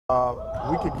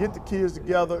We could get the kids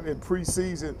together in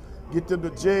preseason, get them to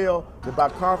jail, and by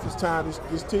conference time,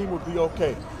 this team would be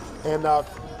okay. And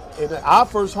our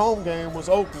first home game was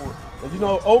Oakwood. And you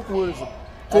know, Oakwood is a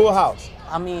full house.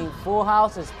 I mean, full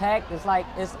house is packed. It's like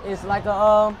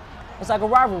a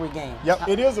rivalry game. Yep,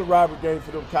 it is a rivalry game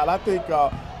for them, Kyle. I think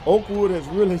Oakwood has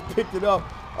really picked it up.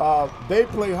 They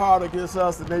play hard against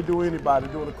us than they do anybody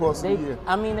during the course of the year.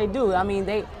 I mean, they do. I mean,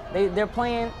 they're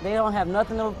playing. They don't have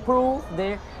nothing to prove.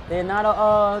 They're not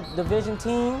a division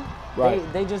team. Right.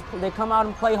 They come out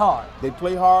and play hard. They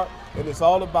play hard, and it's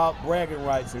all about bragging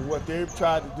rights. And what they've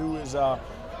tried to do is,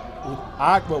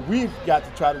 what we've got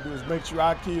to try to do is make sure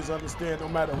our kids understand, no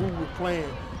matter who we're playing,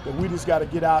 that we just got to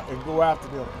get out and go after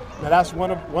them. Now that's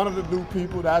one of the new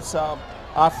people. That's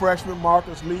our freshman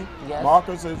Marcus Lee. Yes.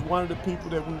 Marcus is one of the people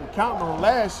that we were counting on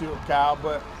last year, Kyle,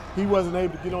 but he wasn't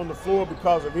able to get on the floor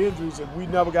because of injuries, and we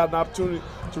never got an opportunity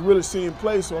to really see him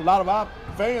play. So a lot of our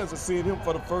fans are seeing him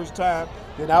for the first time.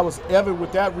 Then I was Evan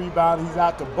with that rebound. He's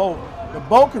out to Bo. The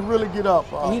Bo can really get up.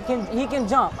 He can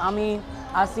jump. I mean,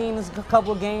 I've seen this a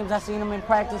couple of games. I've seen him in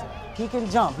practice. He can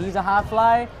jump. He's a high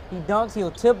flyer. He dunks.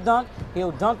 He'll tip dunk.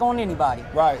 He'll dunk on anybody.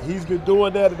 Right. He's been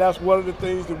doing that, and that's one of the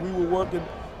things that we were working,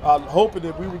 hoping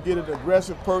that we would get an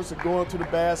aggressive person going to the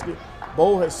basket.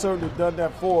 Bo has certainly done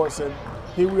that for us, and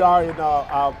here we are in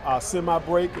our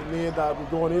semi-break, and then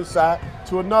we're going inside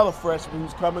to another freshman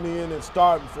who's coming in and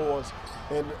starting for us.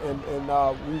 And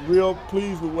we're real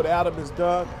pleased with what Adam has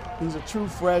done. He's a true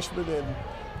freshman, and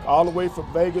all the way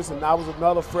from Vegas, and that was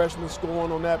another freshman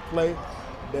scoring on that play.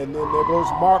 And then there goes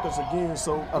Marcus again,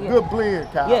 so a good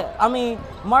blend, Kyle. Yeah, I mean,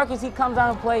 Marcus, he comes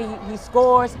out and play, he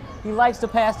scores, he likes to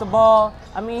pass the ball.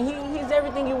 I mean, he's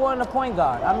everything you want in a point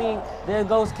guard. I mean, there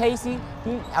goes Casey.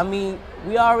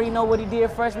 We already know what he did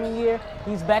freshman year.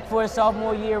 He's back for his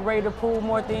sophomore year, ready to prove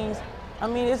more things. I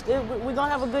mean, we're going to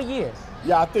have a good year.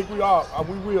 Yeah, I think we are.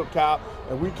 We will, Kyle.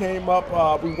 And we came up,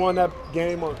 we won that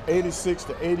game on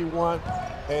 86-81,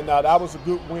 and that was a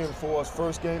good win for us,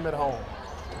 first game at home.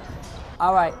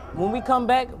 All right, when we come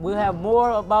back, we'll have more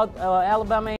about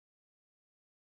Alabama.